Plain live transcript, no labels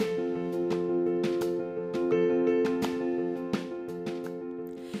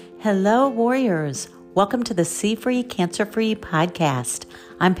Hello, warriors. Welcome to the C Free, Cancer Free podcast.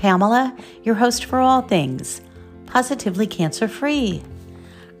 I'm Pamela, your host for all things positively cancer free.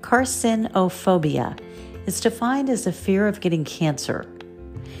 Carcinophobia is defined as a fear of getting cancer.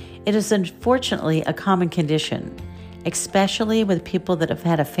 It is unfortunately a common condition, especially with people that have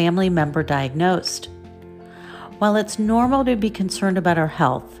had a family member diagnosed. While it's normal to be concerned about our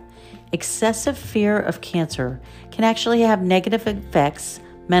health, excessive fear of cancer can actually have negative effects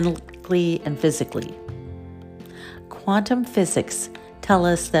mentally and physically. Quantum physics tell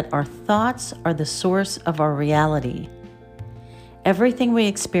us that our thoughts are the source of our reality. Everything we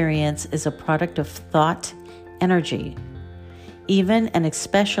experience is a product of thought energy, even and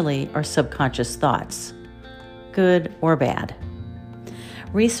especially our subconscious thoughts, good or bad.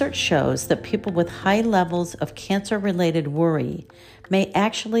 Research shows that people with high levels of cancer-related worry may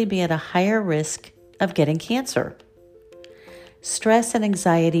actually be at a higher risk of getting cancer. Stress and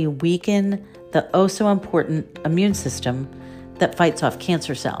anxiety weaken the oh-so-important immune system that fights off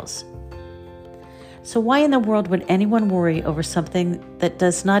cancer cells. So why in the world would anyone worry over something that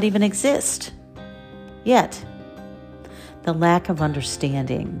does not even exist yet? The lack of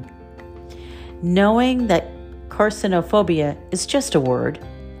understanding. Knowing that carcinophobia is just a word,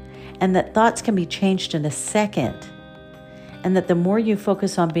 and that thoughts can be changed in a second, and that the more you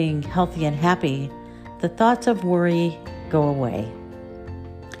focus on being healthy and happy, the thoughts of worry go away.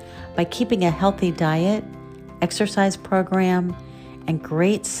 By keeping a healthy diet, exercise program, and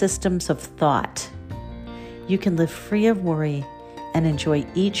great systems of thought, you can live free of worry and enjoy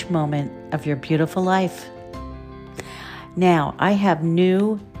each moment of your beautiful life. Now, I have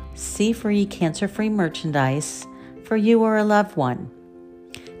new C-free, cancer-free merchandise for you or a loved one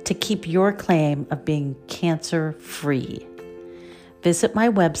to keep your claim of being cancer-free. Visit my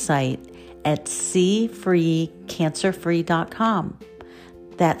website at cfreecancerfree.com.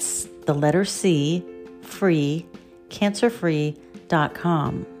 That's the letter C, free,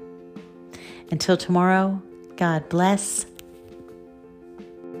 cancerfree.com. Until tomorrow, God bless.